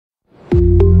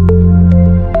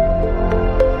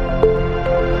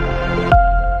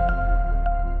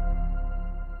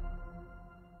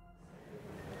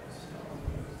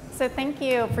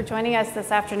you for joining us this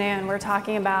afternoon. We're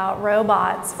talking about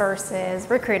robots versus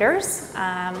recruiters,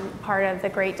 part of the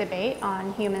great debate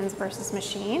on humans versus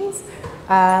machines.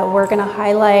 We're going to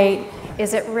highlight,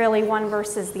 is it really one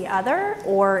versus the other,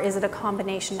 or is it a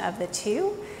combination of the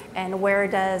two? And where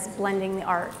does blending the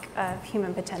arc of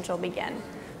human potential begin?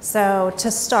 So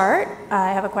to start,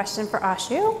 I have a question for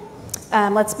Ashu.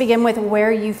 Let's begin with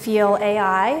where you feel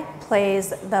AI plays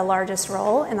the largest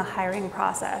role in the hiring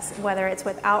process, whether it's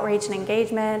with outreach and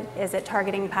engagement, is it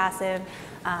targeting passive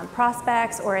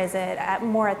prospects, or is it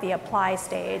more at the apply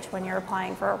stage when you're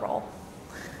applying for a role?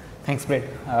 Thanks, Britt.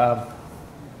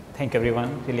 Thank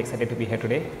everyone. Really excited to be here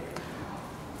today.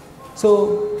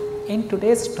 So in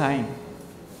today's time,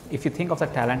 if you think of the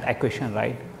talent equation,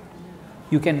 right,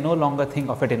 you can no longer think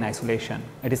of it in isolation.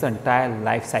 It is the entire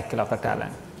life cycle of the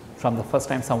talent. From the first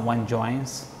time someone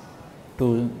joins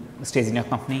to stays in your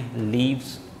company,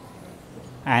 leaves,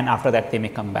 and after that they may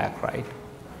come back, right?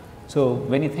 So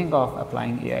when you think of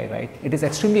applying AI, right, it is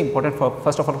extremely important for,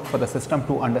 first of all, for the system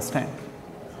to understand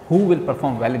who will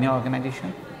perform well in your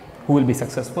organization, who will be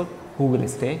successful, who will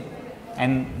stay,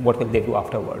 and what will they do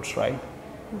afterwards, right?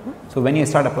 So when you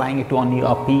start applying it to only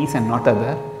a piece and not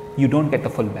other, you don't get the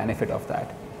full benefit of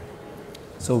that.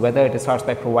 So whether it starts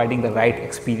by providing the right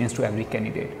experience to every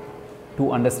candidate,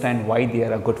 to understand why they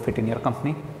are a good fit in your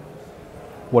company,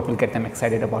 what will get them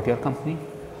excited about your company,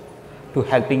 to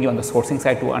helping you on the sourcing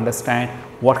side to understand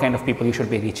what kind of people you should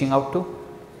be reaching out to,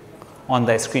 on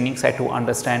the screening side to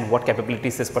understand what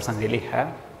capabilities this person really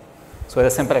have. So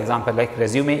as a simple example, like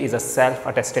resume is a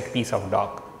self-attested piece of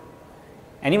doc.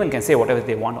 Anyone can say whatever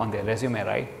they want on their resume,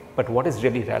 right? But what is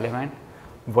really relevant,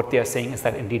 what they are saying, is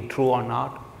that indeed true or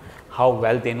not, how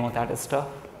well they know that stuff.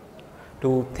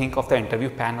 To think of the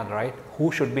interview panel, right?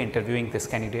 Who should be interviewing this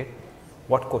candidate?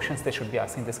 What questions they should be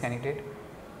asking this candidate?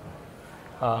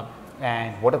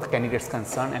 And what are the candidate's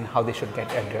concern and how they should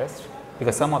get addressed?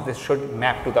 Because some of this should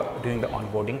map to during the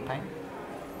onboarding time.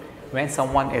 When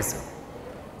someone is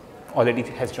already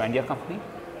has joined your company,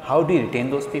 how do you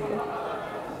retain those people?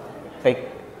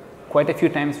 Like quite a few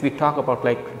times we talk about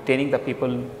like retaining the people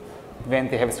when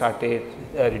they have started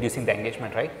reducing the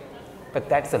engagement, right? But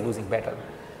that's a losing battle.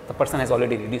 The person has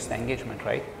already reduced the engagement,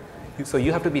 right? So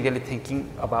you have to be really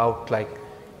thinking about like,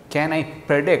 can I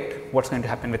predict what's going to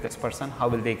happen with this person? How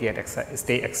will they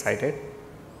stay excited?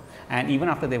 And even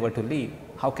after they were to leave,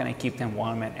 how can I keep them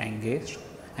warm and engaged?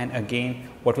 And again,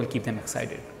 what will keep them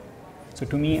excited? So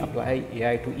to me, apply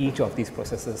AI to each of these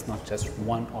processes, not just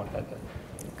one or the other.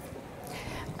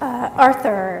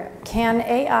 Arthur, can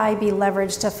AI be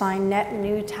leveraged to find net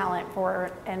new talent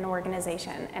for an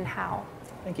organization, and how?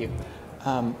 Thank you.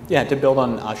 Yeah, to build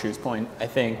on Ashu's point, I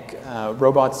think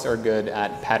robots are good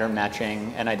at pattern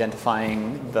matching and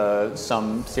identifying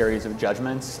some series of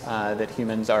judgments that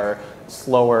humans are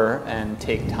slower and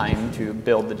take time to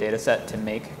build the data set to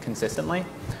make consistently.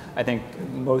 I think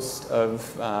most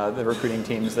of the recruiting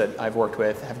teams that I've worked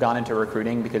with have gone into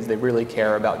recruiting because they really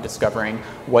care about discovering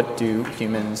what do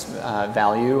humans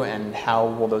value and how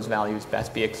will those values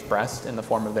best be expressed in the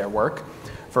form of their work.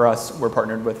 For us, we're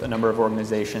partnered with a number of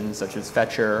organizations such as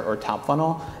Fetcher or Top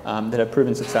Funnel that have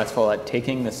proven successful at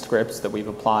taking the scripts that we've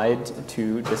applied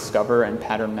to discover and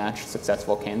pattern match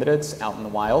successful candidates out in the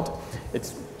wild.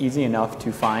 It's easy enough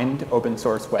to find open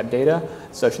source web data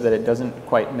such that it doesn't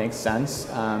quite make sense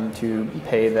to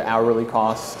pay the hourly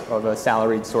cost of a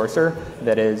salaried sourcer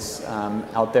that is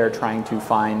out there trying to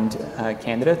find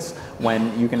candidates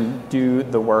when you can do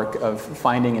the work of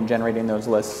finding and generating those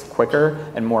lists quicker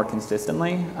and more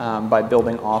consistently by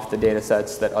building off the data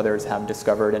sets that others have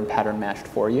discovered and pattern matched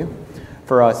for you.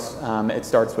 For us, it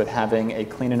starts with having a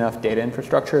clean enough data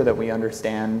infrastructure that we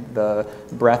understand the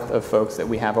breadth of folks that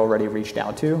we have already reached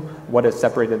out to, what has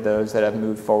separated those that have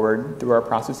moved forward through our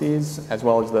processes, as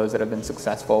well as those that have been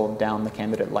successful down the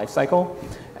candidate lifecycle.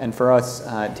 And for us,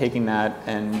 taking that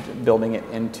and building it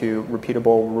into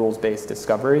repeatable rules-based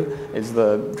discovery is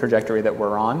the trajectory that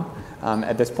we're on.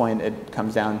 At this point, it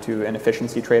comes down to an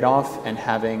efficiency trade-off and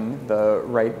having the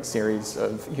right series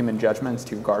of human judgments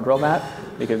to guardrail that,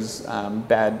 because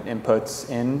bad inputs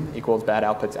in equals bad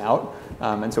outputs out.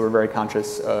 And so we're very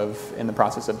conscious of, in the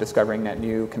process of discovering that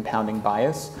new compounding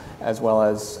bias, as well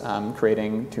as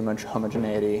creating too much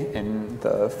homogeneity in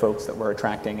the folks that we're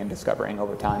attracting and discovering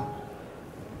over time.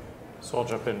 So I'll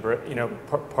jump in, Britt. You know,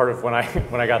 part of when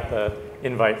I got the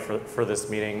invite for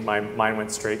this meeting, my mind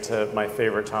went straight to my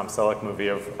favorite Tom Selleck movie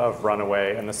of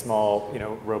Runaway and the small,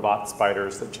 robot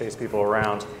spiders that chase people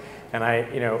around. And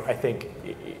I think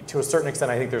to a certain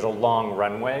extent, I think there's a long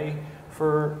runway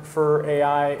for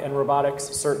AI and robotics,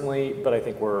 certainly, but I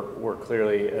think we're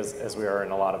clearly, as we are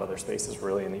in a lot of other spaces,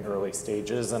 really in the early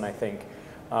stages, and I think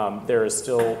there is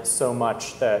still so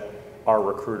much that our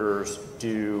recruiters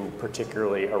do,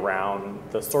 particularly around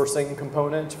the sourcing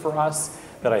component for us,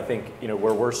 that I think,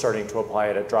 where we're starting to apply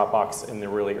it at Dropbox in the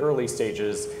really early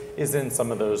stages is in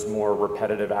some of those more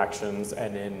repetitive actions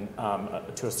and in,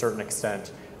 to a certain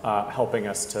extent, helping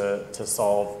us to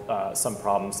solve some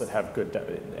problems that have good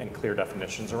and clear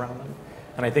definitions around them.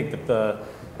 And I think that the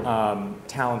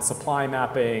talent supply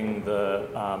mapping,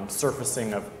 the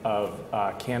surfacing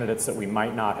of candidates that we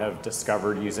might not have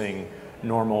discovered using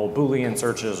normal Boolean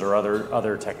searches or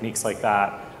other techniques like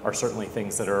that are certainly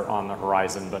things that are on the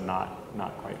horizon, but not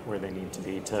quite where they need to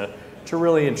be to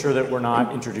really ensure that we're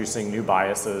not introducing new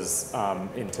biases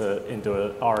into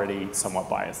an already somewhat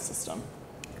biased system.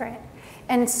 Great.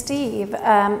 And Steve,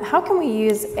 how can we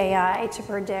use AI to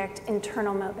predict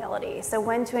internal mobility? So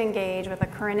when to engage with a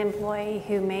current employee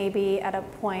who may be at a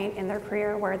point in their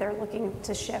career where they're looking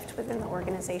to shift within the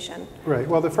organization? Right.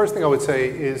 Well, the first thing I would say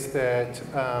is that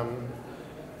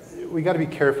we got to be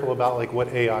careful about like what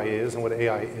AI is and what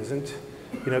AI isn't.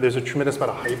 There's a tremendous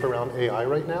amount of hype around AI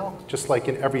right now. Just like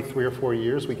in every 3 or 4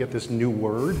 years, we get this new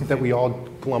word that we all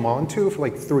glom onto for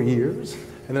like 3 years.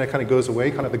 And then it kind of goes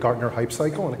away, kind of the Gartner hype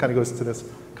cycle, and it kind of goes into this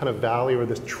kind of valley or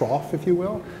this trough, if you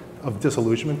will, of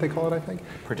disillusionment, they call it, I think.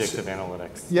 Predictive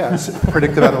analytics. Yes,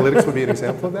 predictive analytics would be an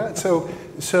example of that. So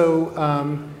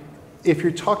if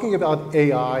you're talking about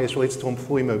AI as relates to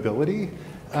employee mobility,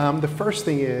 the first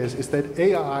thing is that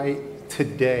AI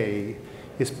today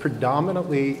is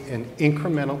predominantly an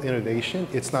incremental innovation.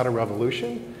 It's not a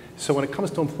revolution. So when it comes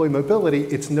to employee mobility,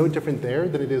 it's no different there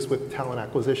than it is with talent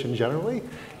acquisition generally,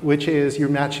 which is you're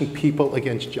matching people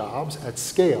against jobs at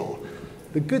scale.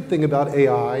 The good thing about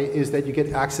AI is that you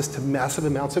get access to massive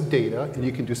amounts of data and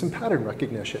you can do some pattern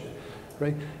recognition,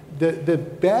 right? The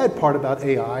bad part about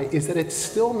AI is that it's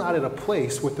still not at a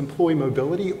place with employee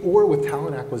mobility or with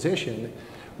talent acquisition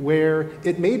where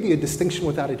it may be a distinction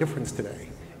without a difference today.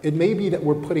 It may be that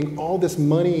we're putting all this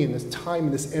money and this time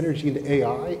and this energy into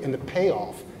AI and the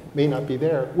payoff may not be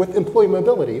there with employee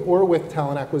mobility or with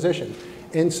talent acquisition.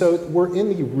 And so we're in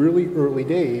the really early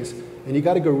days and you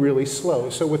got to go really slow.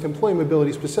 So with employee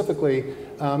mobility specifically,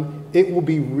 it will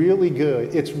be really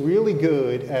good. It's really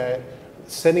good at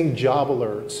sending job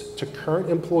alerts to current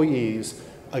employees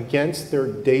against their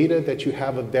data that you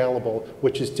have available,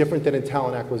 which is different than in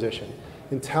talent acquisition.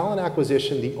 In talent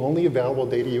acquisition, the only available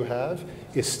data you have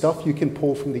is stuff you can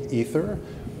pull from the ether,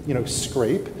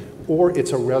 scrape, or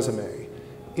it's a resume.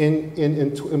 In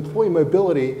employee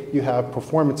mobility, you have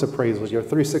performance appraisals, you have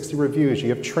 360 reviews, you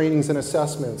have trainings and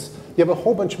assessments. You have a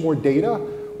whole bunch more data,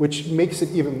 which makes it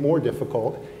even more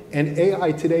difficult. And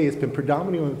AI today has been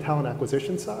predominantly on the talent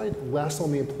acquisition side, less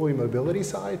on the employee mobility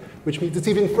side, which means it's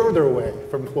even further away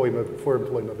from employee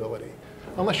mobility.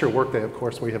 Unless you're Workday, of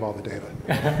course, where you have all the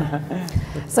data.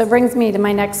 So it brings me to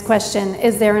my next question.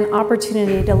 Is there an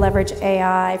opportunity to leverage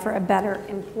AI for a better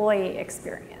employee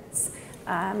experience?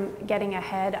 Getting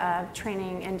ahead of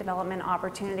training and development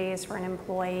opportunities for an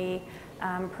employee,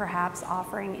 perhaps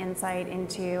offering insight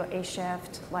into a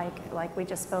shift like we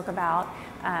just spoke about.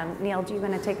 Neil, do you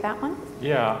want to take that one?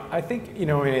 Yeah, I think,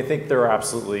 I think there are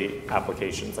absolutely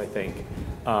applications, I think,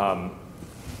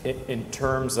 in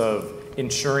terms of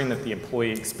ensuring that the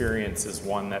employee experience is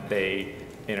one that they,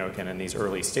 again, in these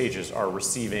early stages are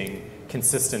receiving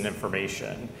consistent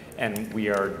information. And we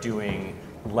are doing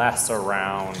less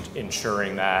around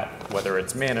ensuring that whether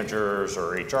it's managers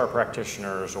or HR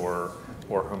practitioners or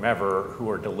whomever who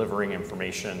are delivering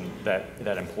information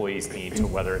that employees need to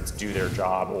whether it's do their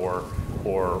job or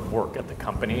work at the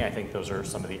company. I think those are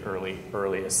some of the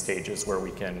earliest stages where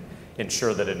we can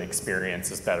ensure that an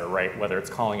experience is better, right? Whether it's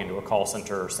calling into a call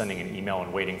center or sending an email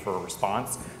and waiting for a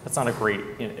response, that's not a great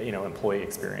employee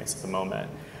experience at the moment.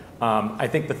 I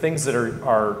think the things that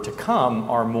are to come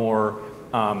are more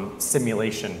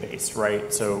simulation based,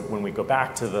 right? So when we go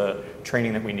back to the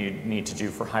training that we need to do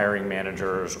for hiring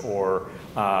managers or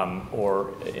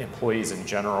employees in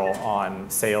general on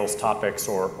sales topics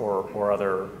or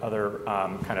other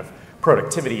kind of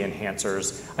productivity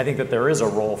enhancers, I think that there is a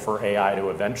role for AI to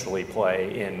eventually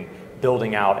play in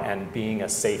building out and being a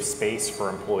safe space for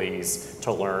employees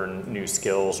to learn new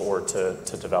skills or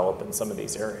to develop in some of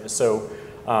these areas. So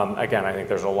again, I think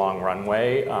there's a long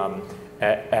runway.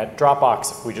 At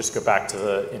Dropbox, if we just go back to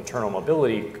the internal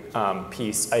mobility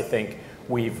piece, I think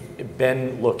we've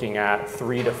been looking at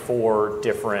 3 to 4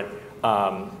 different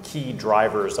key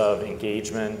drivers of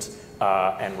engagement,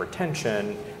 and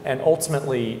retention. And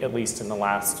ultimately, at least in the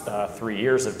last 3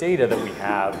 years of data that we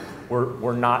have,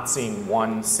 we're not seeing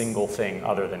one single thing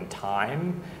other than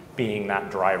time being that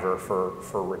driver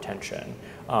for retention.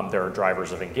 There are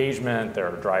drivers of engagement, there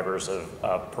are drivers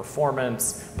of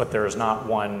performance, but there is not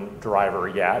one driver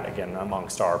yet, again,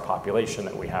 amongst our population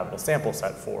that we have the sample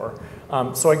set for.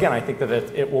 So again, I think that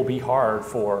it will be hard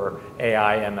for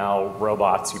AI, ML,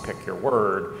 robots, you pick your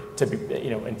word, to be,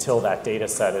 until that data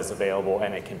set is available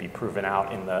and it can be proven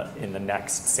out in the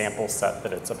next sample set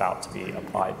that it's about to be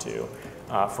applied to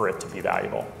for it to be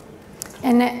valuable.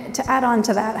 And to add on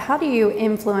to that, how do you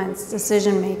influence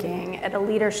decision making at a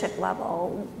leadership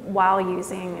level while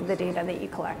using the data that you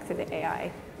collect through the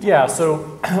AI? Yeah,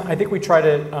 so I think we try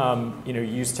to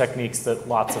use techniques that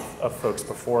lots of folks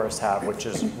before us have, which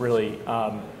is really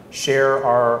share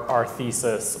our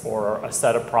thesis or a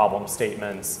set of problem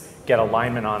statements, get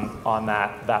alignment on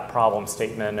that problem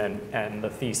statement and the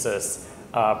thesis,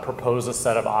 propose a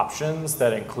set of options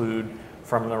that include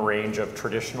from the range of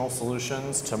traditional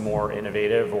solutions to more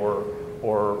innovative or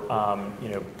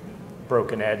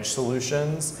broken edge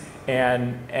solutions,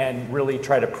 and really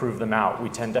try to prove them out. We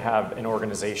tend to have an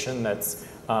organization that's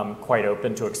quite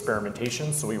open to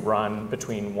experimentation, so we run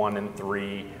between 1 and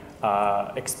 3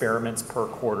 experiments per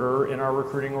quarter in our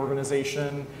recruiting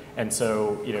organization, and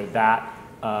so that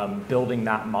building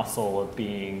that muscle of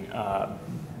being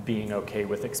okay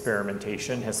with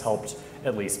experimentation has helped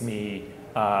at least me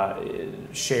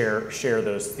share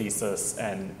those theses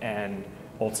and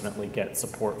ultimately get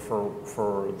support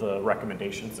for the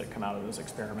recommendations that come out of those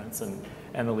experiments,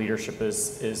 and the leadership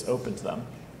is open to them.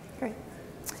 Great.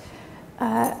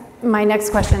 My next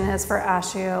question is for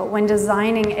Ashu. When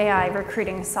designing AI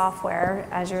recruiting software,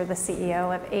 as you're the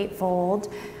CEO of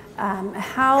Eightfold,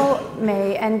 how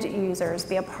may end users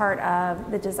be a part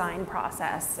of the design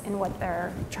process in what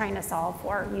they're trying to solve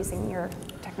for using your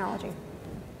technology?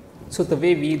 So the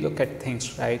way we look at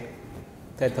things, right,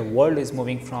 that the world is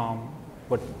moving from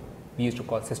what we used to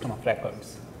call system of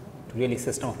records to really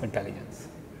system of intelligence.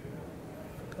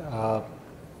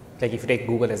 Like if you take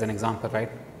Google as an example, right,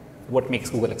 what makes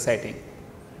Google exciting?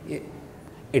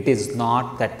 It is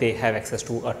not that they have access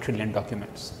to 1 trillion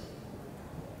documents.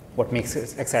 What makes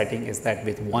it exciting is that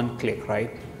with one click,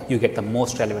 right, you get the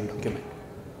most relevant document.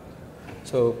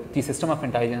 So the system of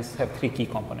intelligence have 3 key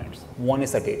components. One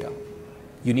is the data.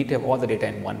 You need to have all the data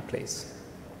in one place.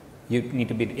 You need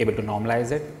to be able to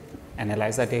normalize it,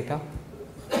 analyze the data,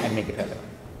 and make it relevant.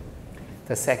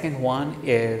 The second one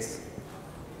is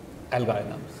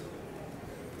algorithms.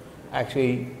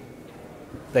 Actually,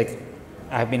 like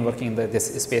I've been working in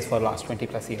this space for the last 20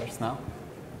 plus years now.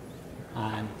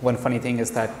 And one funny thing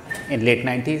is that in late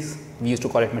 90s, we used to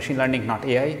call it machine learning, not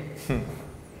AI.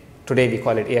 Today, we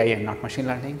call it AI and not machine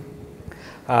learning.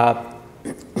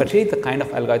 But really, the kind of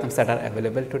algorithms that are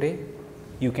available today,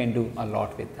 you can do a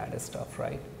lot with that stuff,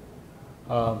 right?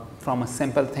 From a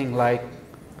simple thing like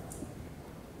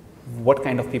what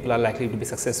kind of people are likely to be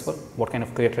successful, what kind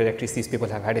of career trajectories these people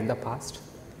have had in the past,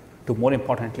 to more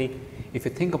importantly, if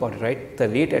you think about it, right, the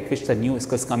rate at which the new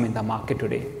skills come in the market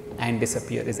today and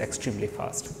disappear is extremely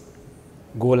fast.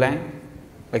 Golang,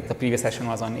 like the previous session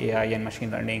was on AI and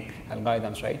machine learning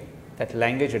algorithms, right? That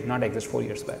language did not exist 4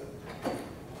 years back.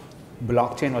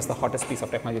 Blockchain was the hottest piece of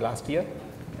technology last year.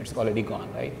 It's already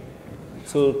gone, right?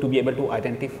 So to be able to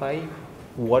identify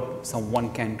what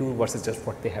someone can do versus just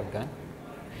what they have done.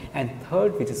 And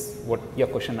third, which is what your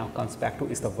question now comes back to,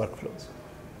 is the workflows.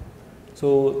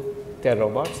 So they're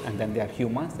robots and then they are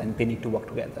humans and they need to work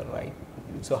together, right?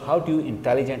 So how do you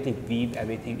intelligently weave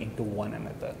everything into one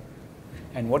another?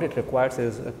 And what it requires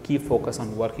is a key focus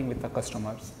on working with the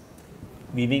customers,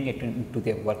 weaving it into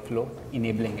their workflow,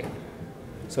 enabling it.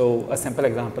 So a simple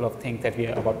example of thing that we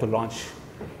are about to launch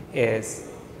is,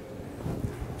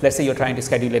 let's say you're trying to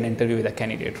schedule an interview with a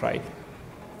candidate, right?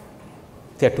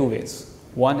 There are 2 ways.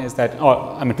 One is that, 2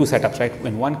 setups, right?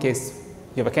 In one case,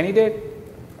 you have a candidate,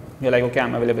 you're like, okay,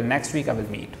 I'm available next week, I will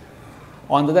meet.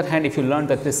 On the other hand, if you learn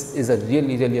that this is a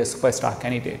really a superstar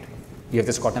candidate, you have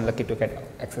just gotten lucky to get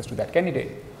access to that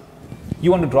candidate,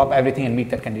 you want to drop everything and meet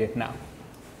that candidate now.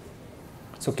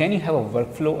 So can you have a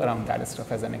workflow around that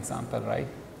stuff as an example, right?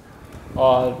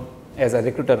 Or as a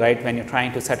recruiter, right, when you're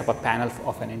trying to set up a panel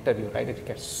of an interview, right, it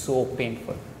gets so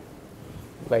painful.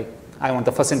 Like, I want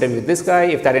the first interview with this guy,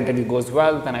 if that interview goes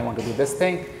well, then I want to do this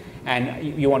thing.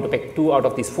 And you want to pick 2 out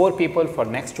of these 4 people for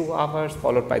next 2 hours,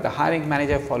 followed by the hiring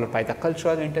manager, followed by the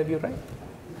cultural interview, right?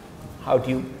 How do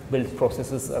you build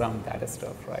processes around that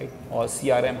stuff, right? Or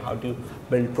CRM, how do you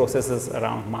build processes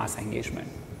around mass engagement?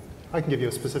 I can give you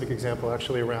a specific example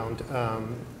actually around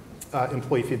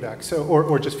employee feedback. So,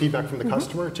 or just feedback from the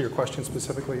customer, to your question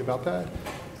specifically about that.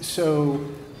 So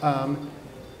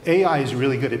AI is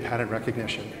really good at pattern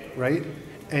recognition, right?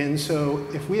 And so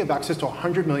if we have access to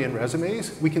 100 million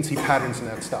resumes, we can see patterns in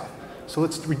that stuff. So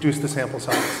let's reduce the sample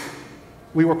size.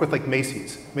 We work with like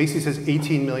Macy's. Macy's has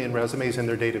 18 million resumes in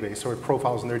their database, or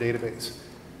profiles in their database.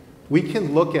 We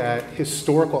can look at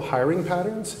historical hiring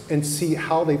patterns and see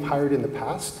how they've hired in the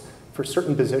past for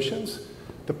certain positions.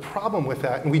 The problem with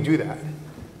that, and we do that,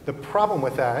 the problem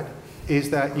with that is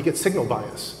that you get signal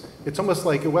bias. It's almost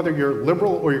like whether you're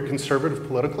liberal or you're conservative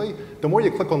politically, the more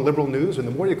you click on liberal news and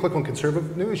the more you click on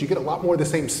conservative news, you get a lot more of the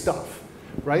same stuff,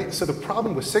 right? So the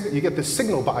problem with you get this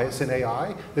signal bias in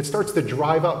AI that starts to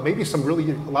drive up maybe a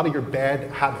lot of your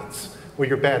bad habits or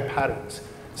your bad patterns.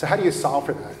 So how do you solve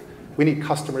for that? We need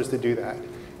customers to do that.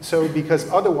 So because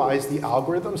otherwise the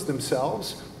algorithms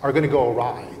themselves are going to go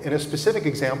awry. And a specific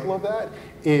example of that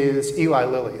is Eli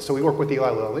Lilly. So we work with Eli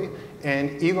Lilly,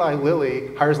 and Eli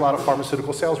Lilly hires a lot of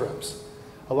pharmaceutical sales reps.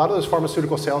 A lot of those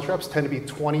pharmaceutical sales reps tend to be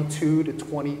 22 to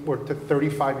 20 or to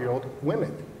 35-year-old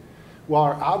women. Well,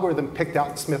 our algorithm picked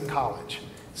out Smith College.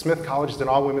 Smith College is an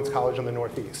all-women's college in the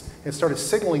Northeast. It started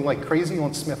signaling like crazy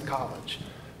on Smith College.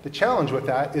 The challenge with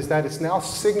that is that it's now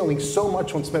signaling so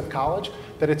much on Smith College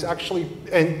that it's actually,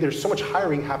 and there's so much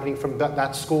hiring happening from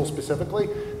that school specifically,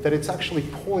 that it's actually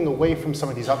pulling away from some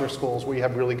of these other schools where you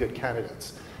have really good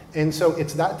candidates. And so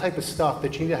it's that type of stuff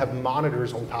that you need to have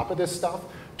monitors on top of this stuff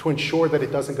to ensure that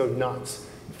it doesn't go nuts.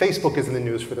 Facebook is in the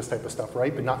news for this type of stuff,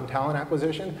 right? But not in talent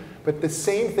acquisition. But the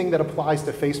same thing that applies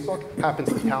to Facebook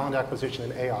happens to talent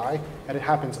acquisition in AI, and it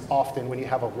happens often when you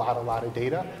have a lot of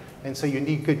data. And so you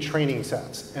need good training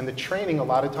sets. And the training, a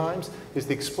lot of times, is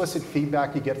the explicit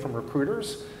feedback you get from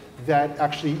recruiters that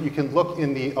actually you can look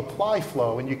in the apply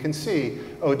flow and you can see,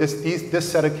 oh,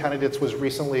 this set of candidates was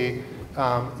recently,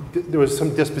 there was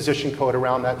some disposition code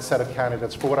around that set of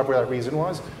candidates for whatever that reason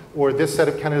was, or this set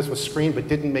of candidates was screened but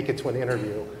didn't make it to an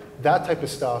interview. That type of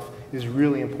stuff is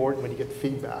really important when you get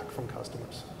feedback from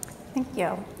customers. Thank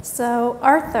you. So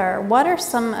Arthur, what are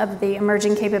some of the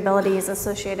emerging capabilities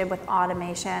associated with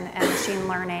automation and machine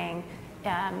learning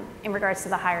in regards to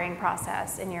the hiring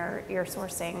process in your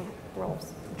sourcing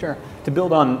roles? Sure. To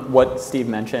build on what Steve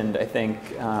mentioned, I think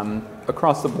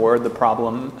across the board, the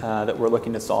problem that we're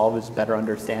looking to solve is better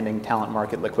understanding talent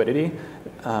market liquidity.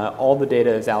 All the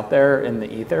data is out there in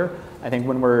the ether. I think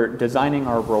when we're designing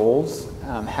our roles,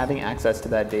 having access to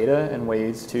that data and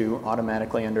ways to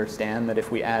automatically understand that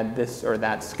if we add this or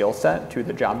that skill set to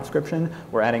the job description,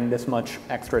 we're adding this much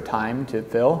extra time to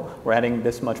fill, we're adding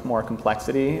this much more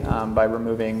complexity by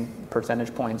removing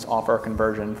percentage points off our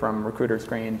conversion from recruiter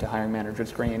screen to hiring manager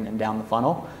screen and down the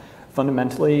funnel.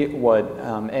 Fundamentally, what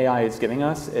AI is giving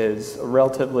us is a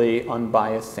relatively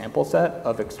unbiased sample set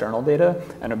of external data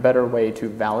and a better way to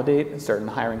validate certain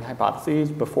hiring hypotheses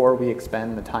before we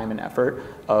expend the time and effort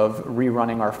of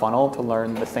rerunning our funnel to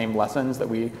learn the same lessons that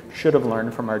we should have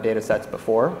learned from our data sets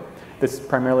before. This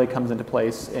primarily comes into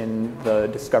place in the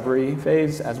discovery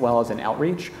phase as well as in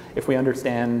outreach. If we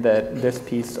understand that this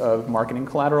piece of marketing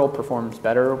collateral performs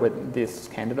better with this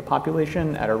candidate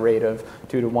population at a rate of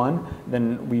 2 to 1,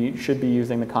 then we should be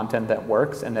using the content that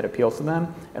works and that appeals to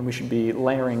them, and we should be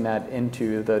layering that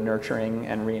into the nurturing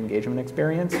and re-engagement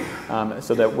experience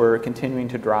so that we're continuing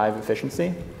to drive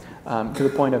efficiency. To the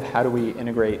point of how do we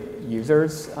integrate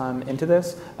users into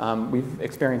this, we've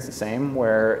experienced the same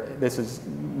where this is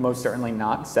most certainly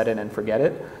not set it and forget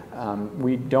it.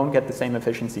 We don't get the same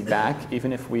efficiency back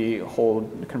even if we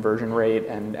hold conversion rate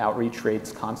and outreach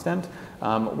rates constant.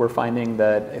 We're finding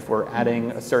that if we're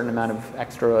adding a certain amount of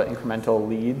extra incremental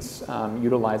leads,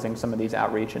 utilizing some of these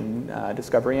outreach and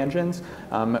discovery engines,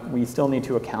 we still need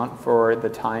to account for the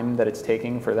time that it's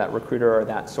taking for that recruiter or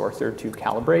that sourcer to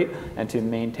calibrate and to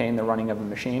maintain the running of a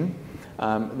machine.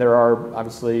 There are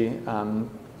obviously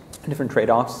different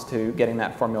trade-offs to getting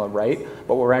that formula right,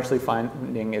 but what we're actually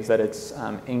finding is that it's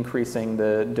increasing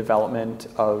the development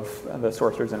of the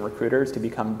sourcers and recruiters to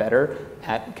become better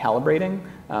at calibrating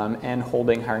and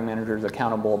holding hiring managers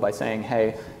accountable by saying,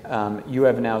 hey, you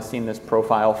have now seen this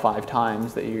profile 5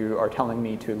 times that you are telling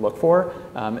me to look for.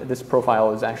 This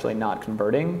profile is actually not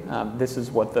converting. This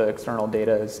is what the external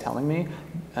data is telling me.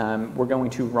 We're going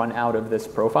to run out of this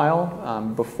profile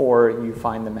before you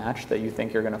find the match that you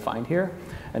think you're going to find here.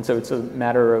 And so it's a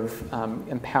matter of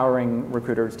empowering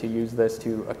recruiters to use this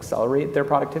to accelerate their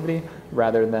productivity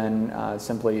rather than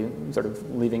simply sort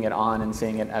of leaving it on and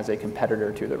seeing it as a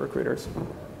competitor to the recruiters.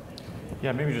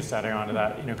 Yeah, maybe just adding on to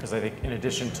that, because I think in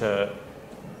addition to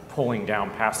pulling down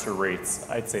pass-through rates,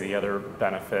 I'd say the other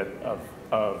benefit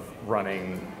of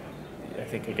running, I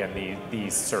think, again,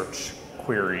 these search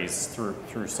queries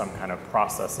through some kind of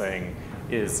processing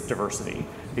is diversity,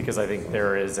 because I think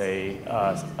there is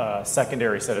a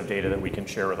secondary set of data that we can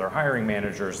share with our hiring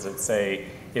managers that say,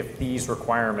 if these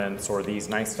requirements or these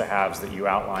nice to haves that you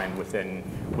outlined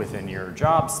within your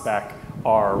job spec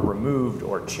are removed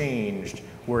or changed,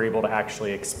 we're able to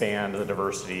actually expand the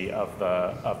diversity of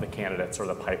the candidates or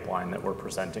the pipeline that we're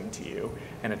presenting to you.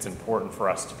 And it's important for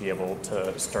us to be able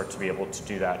to start to be able to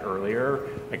do that earlier.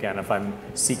 Again, if I'm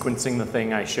sequencing the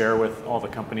thing I share with all the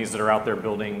companies that are out there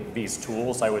building these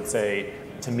tools, I would say,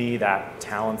 to me, that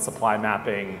talent supply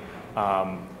mapping,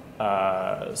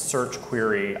 search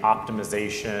query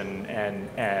optimization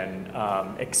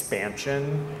and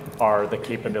expansion are the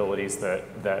capabilities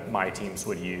that my teams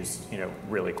would use,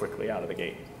 really quickly out of the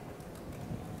gate.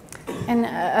 And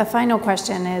a final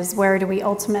question is, where do we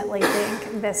ultimately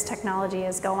think this technology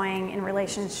is going in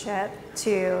relationship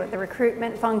to the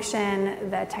recruitment function,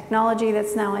 the technology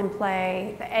that's now in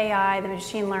play, the AI, the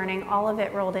machine learning, all of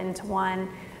it rolled into one?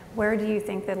 Where do you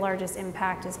think the largest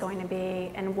impact is going to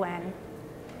be, and when?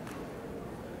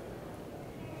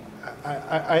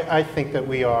 I think that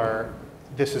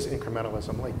this is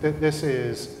incrementalism. Like this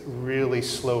is really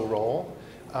slow roll.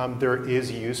 There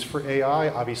is use for AI.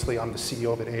 Obviously, I'm the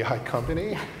CEO of an AI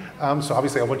company, so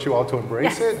obviously I want you all to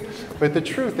embrace it. But the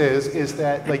truth is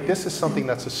that this is something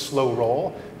that's a slow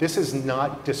roll. This is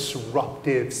not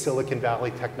disruptive Silicon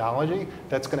Valley technology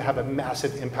that's going to have a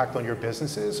massive impact on your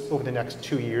businesses over the next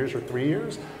 2 years or 3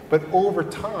 years. But over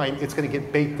time, it's going to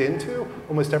get baked into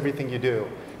almost everything you do.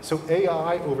 So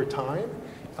AI over time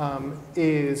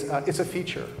it's a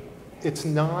feature. It's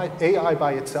not, AI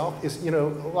by itself is, a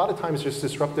lot of times there's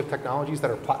disruptive technologies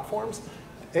that are platforms.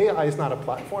 AI is not a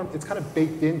platform. It's kind of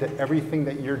baked into everything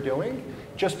that you're doing,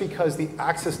 just because the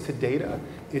access to data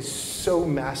is so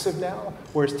massive now,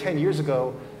 whereas 10 years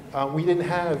ago, we didn't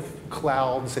have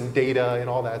clouds and data and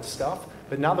all that stuff.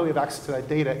 But now that we have access to that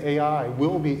data, AI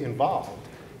will be involved.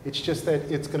 It's just that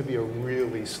it's going to be a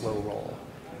really slow roll.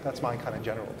 That's my kind of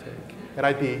general take. And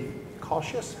I'd be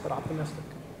cautious, but optimistic.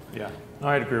 Yeah, no,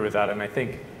 I'd agree with that. And I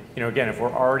think, again, if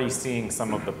we're already seeing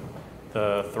some of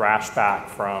the thrash back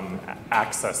from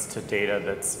access to data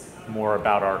that's more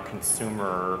about our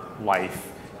consumer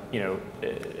life,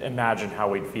 imagine how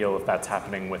we'd feel if that's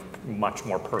happening with much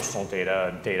more personal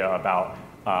data about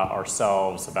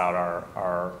ourselves, about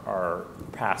our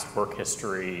past work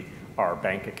history, our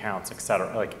bank accounts, et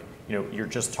cetera. You're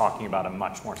just talking about a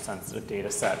much more sensitive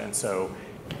data set. And so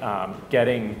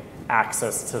getting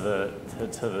access to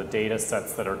the data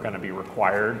sets that are going to be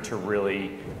required to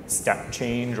really step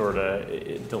change or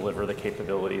to deliver the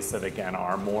capabilities that, again,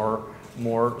 are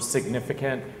more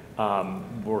significant,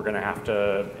 we're going to have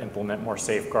to implement more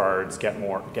safeguards, get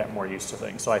more used to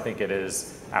things. So I think it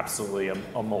is absolutely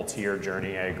a multi-year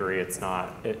journey. I agree. It's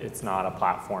not a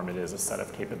platform. It is a set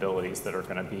of capabilities that are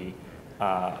going to be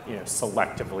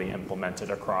selectively implemented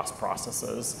across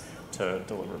processes to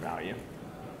deliver value.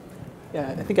 Yeah,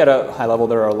 I think at a high level,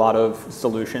 there are a lot of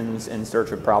solutions in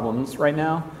search of problems right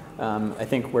now. I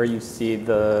think where you see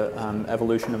the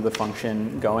evolution of the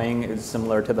function going is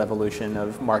similar to the evolution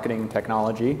of marketing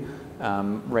technology.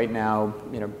 Right now,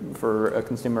 for a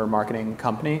consumer marketing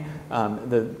company,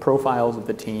 the profiles of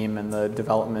the team and the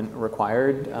development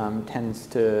required tends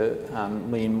to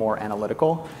lean more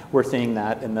analytical. We're seeing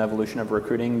that in the evolution of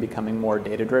recruiting becoming more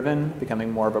data-driven,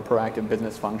 becoming more of a proactive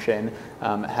business function,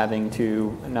 having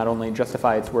to not only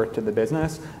justify its worth to the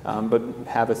business, but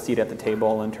have a seat at the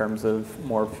table in terms of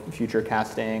more future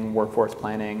casting, workforce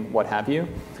planning, what have you.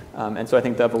 And so I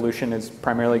think the evolution is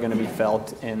primarily going to be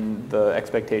felt in the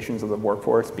expectations of the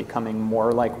workforce becoming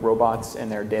more like robots in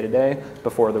their day-to-day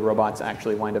before the robots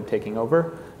actually wind up taking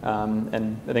over.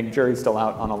 And I think jury's still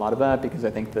out on a lot of that, because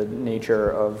I think the nature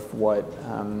of what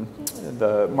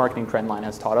the marketing trend line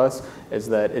has taught us is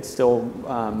that it still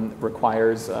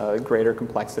requires a greater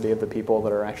complexity of the people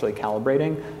that are actually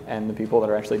calibrating and the people that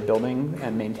are actually building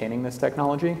and maintaining this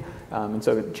technology. And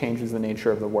so it changes the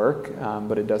nature of the work,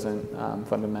 but it doesn't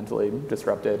fundamentally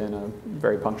disrupt it in a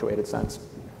very punctuated sense.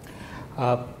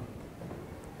 I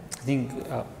think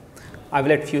I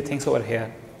will add a few things over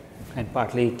here, and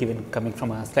partly coming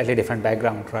from a slightly different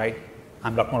background, right?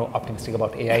 I'm a lot more optimistic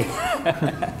about AI.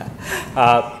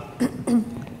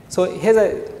 So here's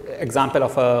an example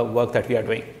of a work that we are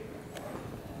doing.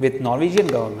 With Norwegian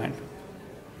government,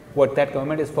 what that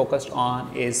government is focused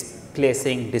on is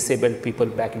placing disabled people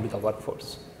back into the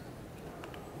workforce.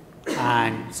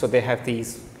 And so they have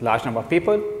these large number of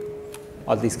people,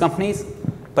 all these companies,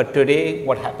 but today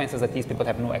what happens is that these people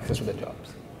have no access to the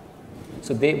jobs.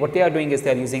 So what they are doing is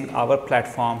they are using our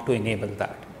platform to enable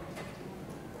that,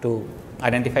 to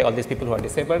identify all these people who are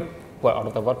disabled, who are out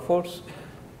of the workforce,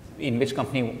 in which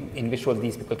company, in which role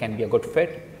these people can be a good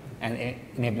fit, and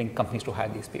enabling companies to hire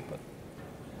these people.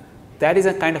 That is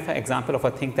a kind of an example of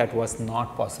a thing that was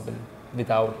not possible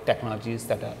without technologies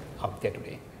that are out there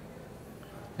today.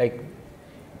 Like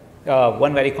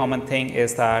one very common thing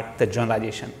is that the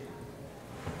generalization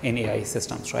in AI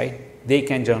systems, right? They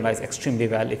can generalize extremely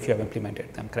well if you have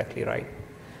implemented them correctly, right?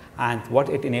 And what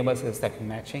it enables is that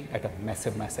matching at a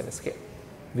massive, massive scale.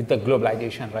 With the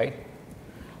globalization, right?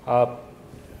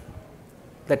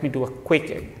 Let me do a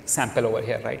quick sample over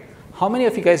here, right? How many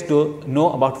of you guys do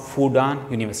know about Fudan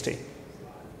University?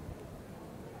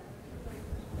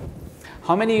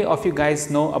 How many of you guys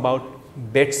know about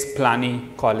BITS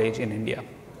Plani College in India?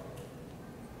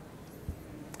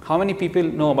 How many people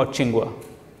know about Tsinghua?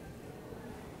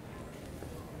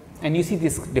 And you see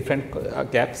these different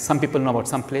gaps. Some people know about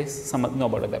some place, some know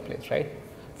about other place, right?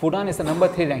 Fudan is the number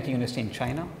 3 ranking university in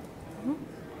China.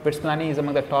 BITS Plani is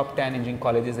among the top 10 engineering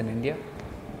colleges in India.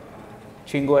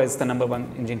 Tsinghua is the number 1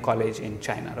 engineering college in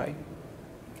China, right?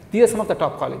 These are some of the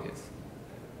top colleges.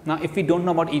 Now, if we don't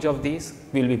know about each of these,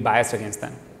 we will be biased against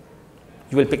them.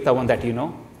 You will pick the one that you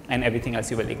know, and everything else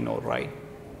you will ignore, right?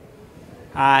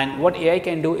 And what AI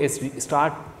can do is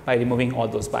start by removing all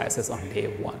those biases on day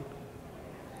 1.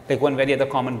 Like one very other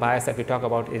common bias that we talk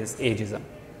about is ageism.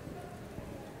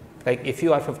 Like if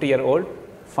you are 50-year-old,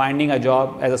 finding a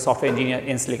job as a software engineer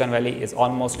in Silicon Valley is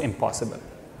almost impossible.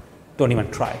 Don't even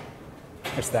try.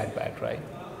 It's that bad, right?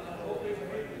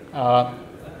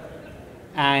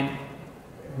 And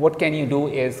what can you do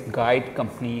is guide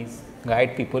companies,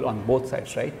 guide people on both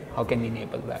sides, right? How can we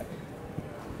enable that?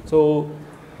 So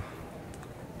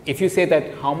if you say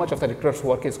that how much of the recruiter's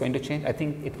work is going to change, I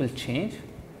think it will change.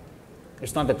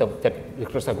 It's not that that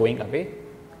recruiters are going away,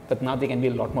 but now they can be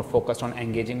a lot more focused on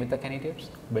engaging with the candidates,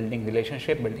 building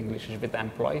relationship with the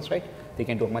employees, right? They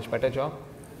can do a much better job.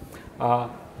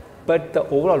 But the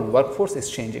overall workforce is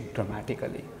changing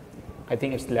dramatically. I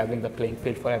think it's leveling the playing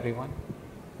field for everyone.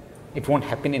 It won't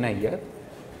happen in a year.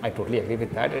 I totally agree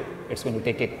with that. It's going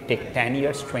to take 10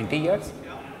 years, 20 years.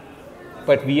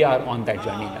 But we are on that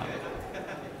journey now.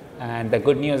 And the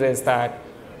good news is that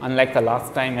unlike the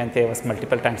last time when there was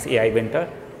multiple times AI winter,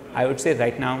 I would say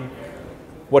right now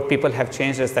what people have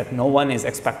changed is that no one is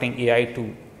expecting AI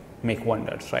to make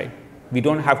wonders, right? We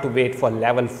don't have to wait for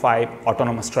level 5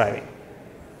 autonomous driving.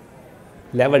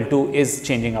 Level 2 is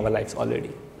changing our lives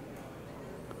already.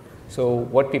 So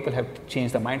what people have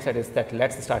changed the mindset is that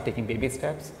let's start taking baby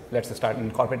steps, let's start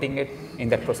incorporating it, in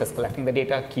that process collecting the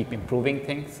data, keep improving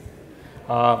things,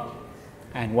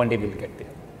 and one day we'll get there.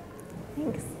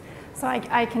 Thanks. So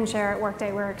I can share at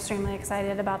Workday, we're extremely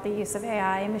excited about the use of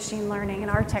AI and machine learning in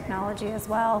our technology as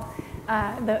well.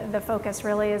 The focus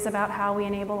really is about how we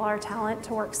enable our talent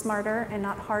to work smarter and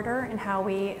not harder, and how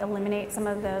we eliminate some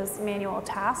of those manual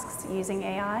tasks using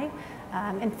AI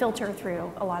and filter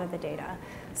through a lot of the data.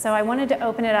 So I wanted to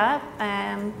open it up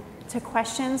to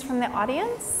questions from the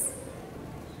audience.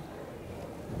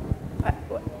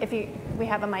 We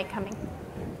have a mic coming.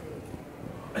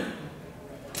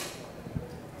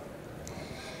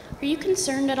 Are you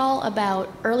concerned at all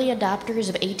about early adopters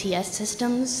of ATS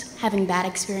systems having bad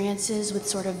experiences with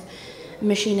sort of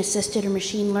machine-assisted or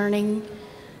machine learning,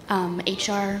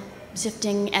 HR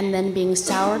sifting, and then being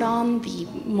soured on the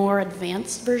more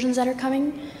advanced versions that are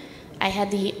coming? I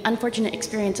had the unfortunate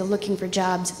experience of looking for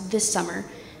jobs this summer.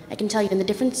 I can tell you in the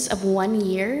difference of 1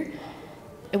 year,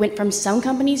 it went from some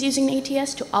companies using an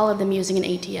ATS to all of them using an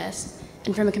ATS.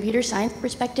 And from a computer science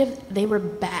perspective, they were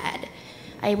bad.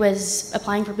 I was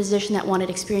applying for a position that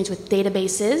wanted experience with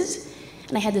databases,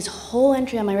 and I had this whole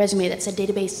entry on my resume that said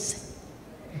database.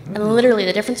 And literally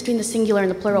the difference between the singular and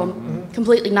the plural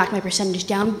completely knocked my percentage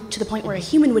down to the point where a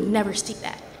human would never see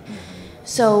that.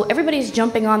 So everybody's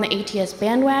jumping on the ATS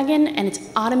bandwagon, and it's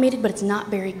automated, but it's not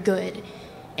very good.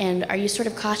 And are you sort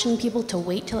of cautioning people to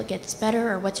wait till it gets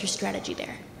better, or what's your strategy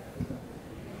there?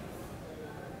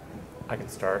 I can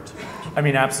start. I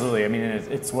mean, absolutely. I mean,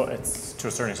 it's to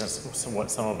a certain extent what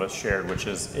some of us shared, which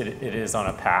is it is on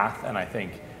a path, and I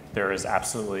think there is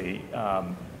absolutely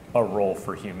a role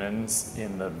for humans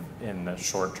in the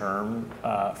short term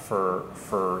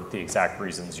for the exact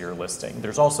reasons you're listing.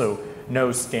 There's also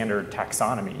no standard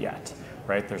taxonomy yet,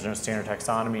 right? There's no standard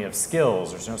taxonomy of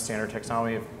skills. There's no standard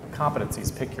taxonomy of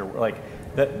competencies. Pick your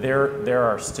there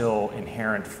are still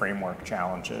inherent framework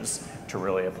challenges to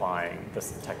really applying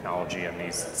this technology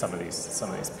and some of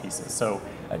these pieces. So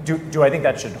do I think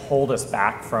that should hold us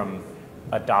back from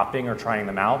adopting or trying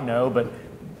them out? No, but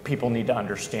people need to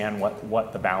understand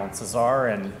what the balances are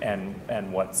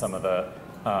and what some of the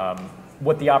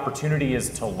what the opportunity is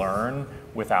to learn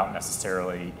without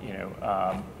necessarily,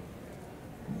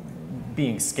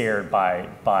 being scared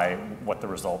by what the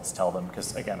results tell them,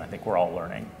 because again, I think we're all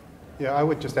learning. Yeah, I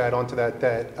would just add on to that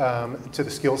to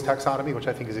the skills taxonomy, which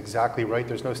I think is exactly right.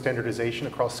 There's no standardization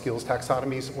across skills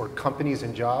taxonomies or companies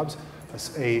and jobs.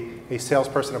 A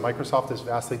salesperson at Microsoft is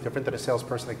vastly different than a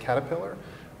salesperson at Caterpillar,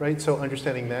 right? So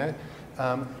understanding that.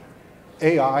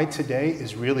 AI today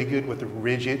is really good with the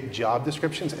rigid job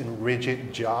descriptions and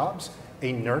rigid jobs.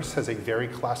 A nurse has a very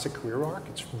classic career arc.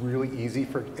 It's really easy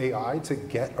for AI to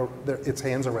get its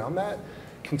hands around that.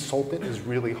 Consultant is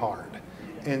really hard.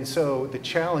 And so the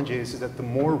challenge is that the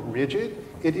more rigid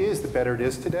it is, the better it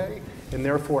is today. And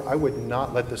therefore, I would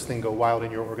not let this thing go wild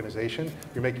in your organization.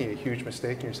 You're making a huge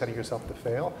mistake and you're setting yourself to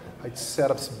fail. I'd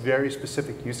set up very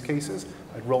specific use cases.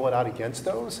 I'd roll it out against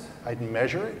those. I'd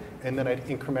measure it, and then I'd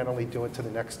incrementally do it to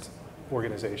the next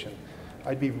organization.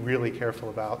 I'd be really careful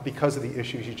about, because of the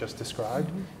issues you just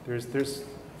described, there's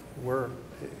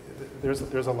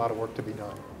a lot of work to be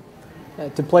done.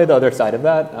 To play the other side of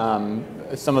that,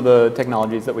 some of the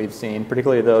technologies that we've seen,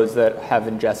 particularly those that have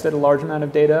ingested a large amount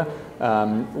of data,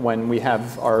 when we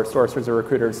have our sourcers or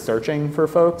recruiters searching for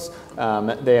folks,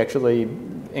 they actually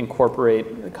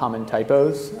incorporate common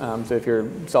typos. So if you're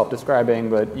self-describing,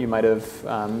 but you might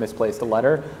have misplaced a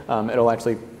letter, it'll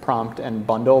actually prompt and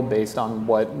bundle based on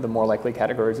what the more likely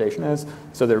categorization is.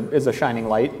 So there is a shining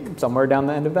light somewhere down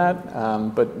the end of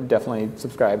that, but definitely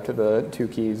subscribe to the two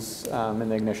keys in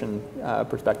the ignition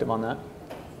perspective on that.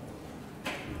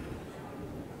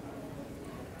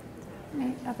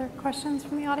 Any other questions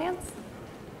from the audience?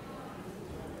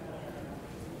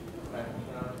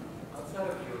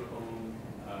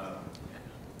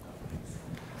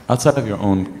 Outside of your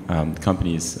own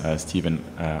companies, Steve and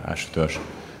Ashutosh,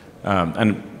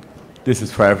 and this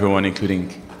is for everyone,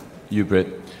 including you, Britt,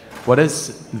 what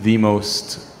is the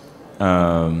most,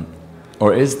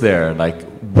 or is there like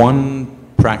one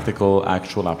practical,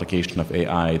 actual application of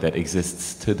AI that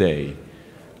exists today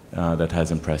that has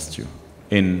impressed you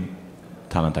in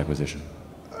talent acquisition?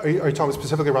 Are you talking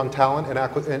specifically around talent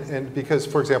and because,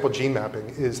 for example, gene mapping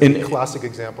is a classic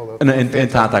example of in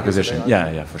talent acquisition?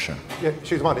 Yeah, for sure. Yeah,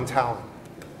 she's about in talent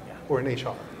or in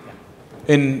HR.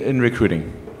 In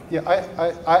recruiting. Yeah,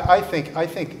 I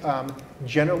think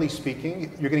generally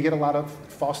speaking, you're going to get a lot of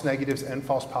false negatives and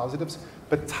false positives,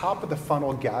 but top of the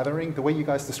funnel gathering, the way you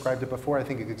guys described it before, I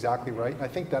think is exactly right. I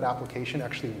think that application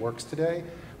actually works today,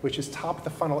 which is top of the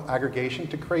funnel aggregation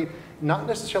to create, not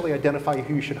necessarily identify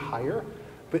who you should hire,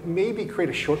 but maybe create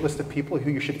a short list of people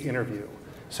who you should interview.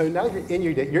 So now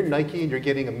you're Nike and you're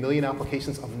getting 1 million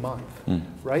applications a month,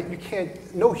 right?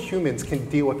 No humans can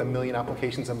deal with 1 million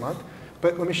applications a month,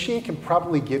 but a machine can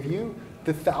probably give you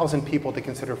the 1,000 people to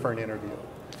consider for an interview,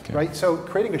 right? So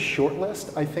creating a short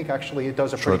list, I think actually it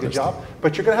does a pretty good job,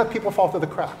 but you're gonna have people fall through the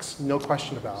cracks, no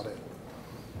question about it.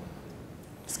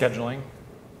 Scheduling?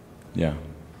 Yeah.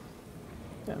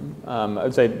 I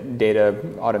would say data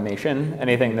automation,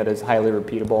 anything that is highly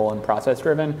repeatable and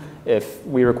process-driven. If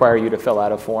we require you to fill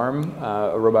out a form,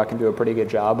 a robot can do a pretty good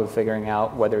job of figuring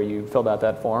out whether you filled out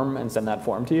that form and send that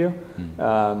form to you.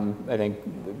 I think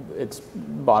it's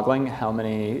boggling how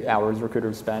many hours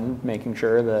recruiters spend making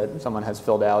sure that someone has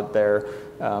filled out their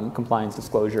compliance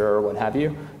disclosure or what have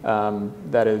you.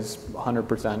 That is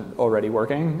 100% already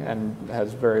working and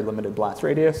has very limited blast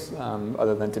radius,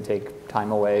 other than to take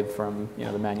time away from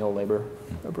the manual labor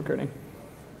of recruiting.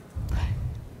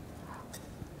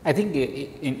 I think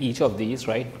in each of these,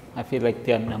 right, I feel like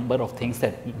there are a number of things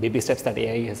baby steps that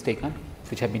AI has taken,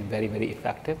 which have been very, very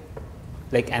effective.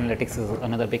 Like analytics is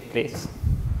another big place.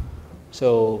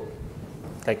 So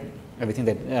like everything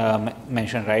that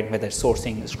mentioned, right, whether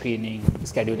sourcing, screening,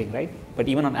 scheduling, right? But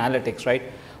even on analytics, right,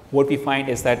 what we find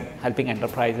is that helping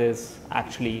enterprises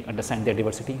actually understand their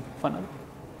diversity funnel,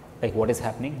 like what is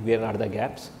happening, where are the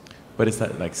gaps. But is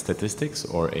that like statistics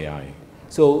or AI?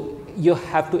 So you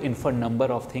have to infer number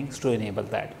of things to enable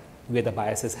that, where the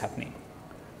bias is happening.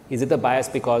 Is it the bias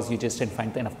because you just didn't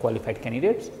find enough qualified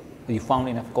candidates? You found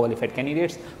enough qualified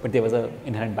candidates, but there was an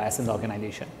inherent bias in the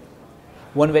organization.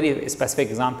 One very specific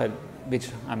example, which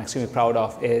I'm extremely proud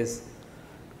of, is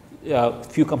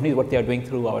few companies, what they are doing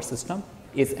through our system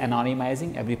is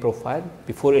anonymizing every profile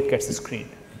before it gets screened.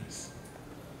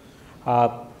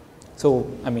 So,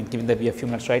 I mean, given that we have few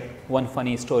minutes, right, one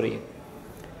funny story.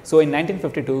 So in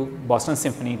 1952, Boston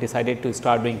Symphony decided to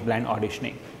start doing blind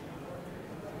auditioning.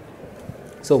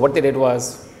 So what they did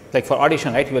was, like for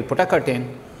audition, right, you will put a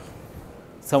curtain,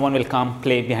 someone will come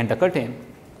play behind the curtain,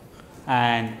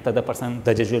 and the other person,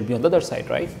 the judge, will be on the other side,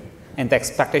 right? And the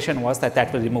expectation was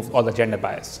that will remove all the gender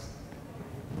bias.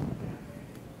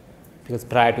 Because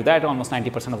prior to that, almost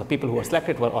 90% of the people who were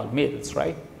selected were all males,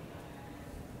 right?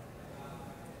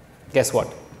 Guess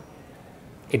what?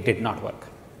 It did not work.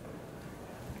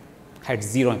 Had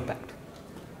zero impact.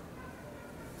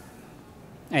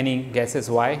 Any guesses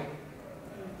why?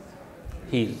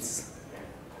 Heels.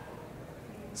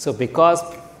 So because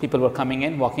people were coming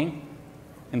in, walking,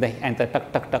 and the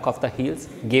tuck, tuck, tuck of the heels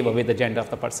gave away the gender of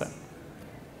the person.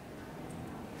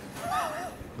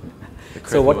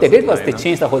 So what they did was they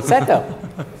changed the whole setup.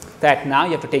 That now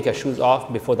you have to take your shoes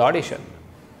off before the audition.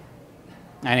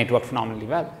 And it worked phenomenally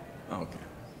well. Okay.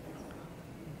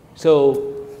 So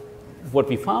what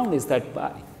we found is that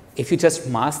if you just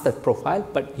mask that profile,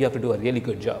 but you have to do a really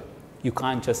good job. You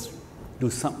can't just do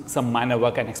some minor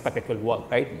work and expect it will work,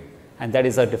 right? And that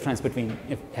is the difference between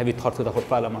have you thought through the whole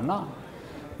problem or not.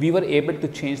 We were able to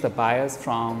change the bias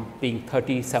from being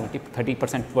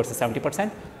 30% versus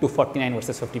 70% to 49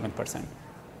 versus 51%.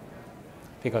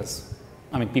 Because,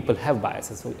 I mean, people have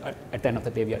biases. So at the end of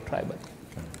the day, we are tribal.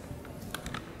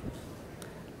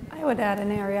 I would add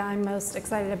an area I'm most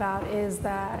excited about is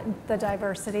that the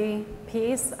diversity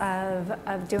piece of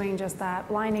doing just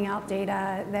that, lining out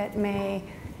data that may,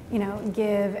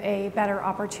 give a better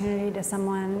opportunity to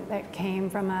someone that came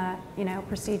from a,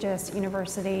 prestigious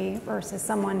university versus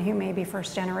someone who may be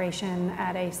first generation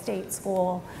at a state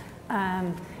school.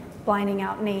 Blinding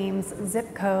out names,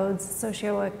 zip codes,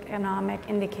 socioeconomic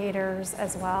indicators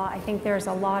as well. I think there's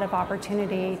a lot of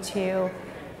opportunity to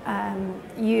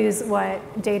use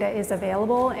what data is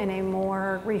available in a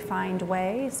more refined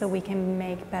way so we can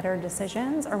make better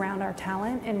decisions around our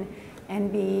talent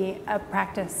and be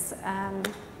practice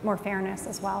more fairness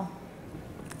as well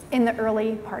in the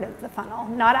early part of the funnel.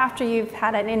 Not after you've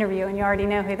had an interview and you already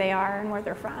know who they are and where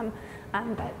they're from,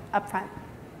 but up front.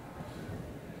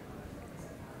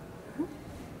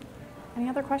 Any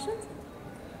other questions?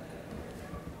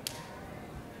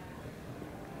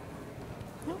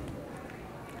 No?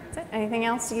 That's it. Anything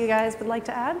else you guys would like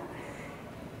to add?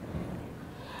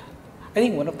 I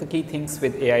think one of the key things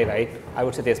with AI, right, I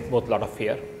would say there's both a lot of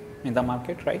fear in the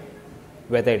market, right?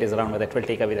 Whether it is around whether it will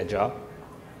take away the job,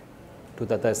 to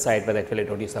the other side, whether it will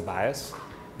introduce a bias,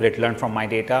 will it learn from my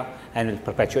data and will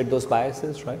perpetuate those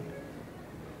biases, right?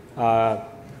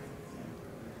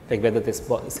 Like whether this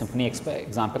symphony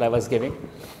example I was giving,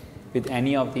 with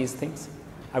any of these things,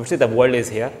 I would say the world is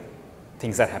here,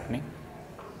 things are happening.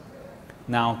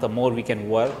 Now, the more we can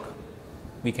work,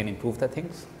 we can improve the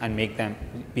things and make them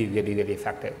be really, really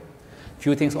effective.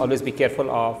 Few things always be careful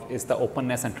of is the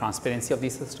openness and transparency of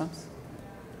these systems,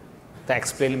 the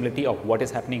explainability of what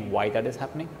is happening, why that is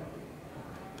happening,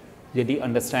 really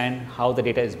understand how the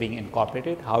data is being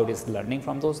incorporated, how it is learning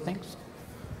from those things.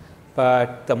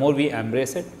 But the more we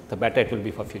embrace it, the better it will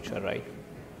be for future, right?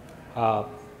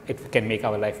 It can make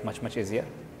our life much, much easier.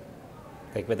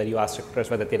 Like whether you ask recruiters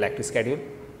whether they like to schedule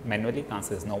manually, the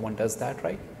answer is no one does that,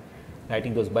 right?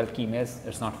 Writing those bulk emails,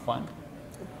 it's not fun.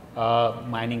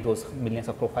 Mining those millions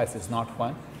of profiles is not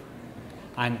fun.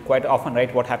 And quite often,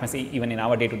 right, what happens even in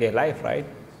our day-to-day life, right?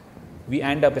 We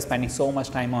end up spending so much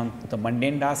time on the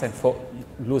mundane tasks and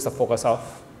lose the focus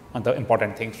on the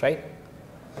important things, right?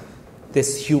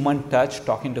 This human touch,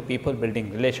 talking to people,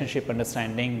 building relationship,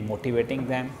 understanding, motivating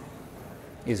them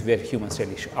is where humans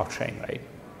really outshine, right?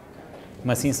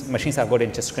 Machines are good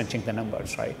in just crunching the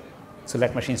numbers, right? So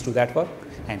let machines do that work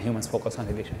and humans focus on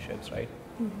relationships, right?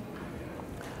 Mm-hmm.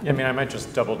 Yeah, I mean, I might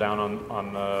just double down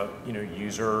on the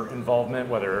user involvement,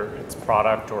 whether it's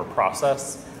product or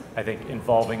process. I think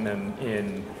involving them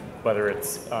in whether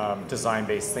it's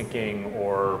design-based thinking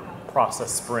or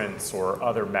process sprints or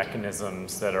other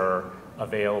mechanisms that are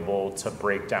available to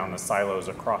break down the silos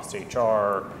across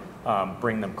HR,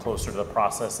 bring them closer to the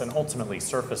process, and ultimately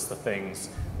surface the things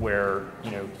where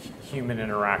human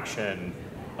interaction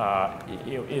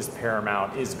is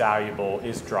paramount, is valuable,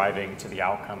 is driving to the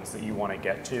outcomes that you want to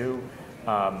get to.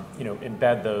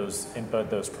 Embed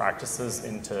those practices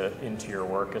into your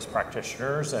work as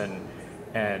practitioners, and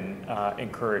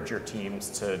encourage your teams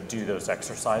to do those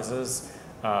exercises,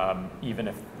 even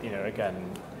if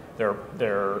again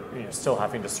they're still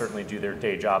having to certainly do their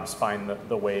day jobs. Find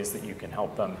the ways that you can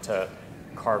help them to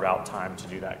carve out time to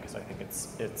do that, because I think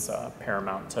it's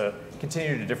paramount to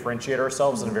continue to differentiate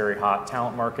ourselves in a very hot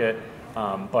talent market,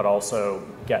 but also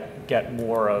get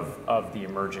more of the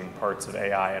emerging parts of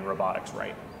AI and robotics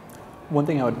right. One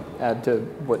thing I would add to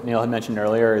what Neil had mentioned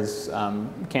earlier is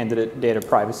candidate data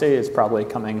privacy is probably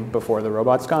coming before the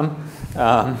robots come.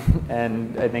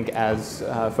 And I think as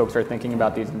folks are thinking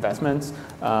about these investments,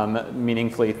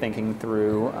 meaningfully thinking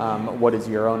through what is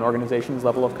your own organization's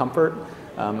level of comfort.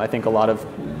 I think a lot of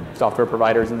software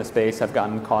providers in the space have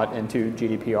gotten caught into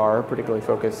GDPR, particularly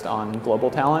focused on global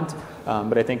talent.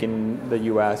 But I think in the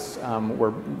US,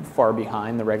 we're far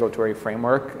behind the regulatory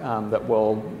framework that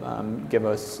will give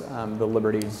us the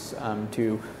liberties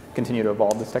to continue to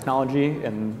evolve this technology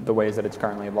in the ways that it's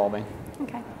currently evolving.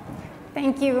 Okay.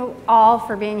 Thank you all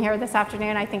for being here this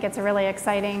afternoon. I think it's a really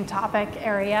exciting topic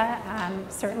area.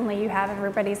 Certainly you have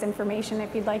everybody's information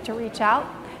if you'd like to reach out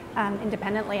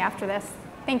independently after this.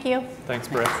 Thank you. Thanks,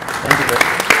 Britt. Thank you,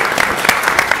 Britt.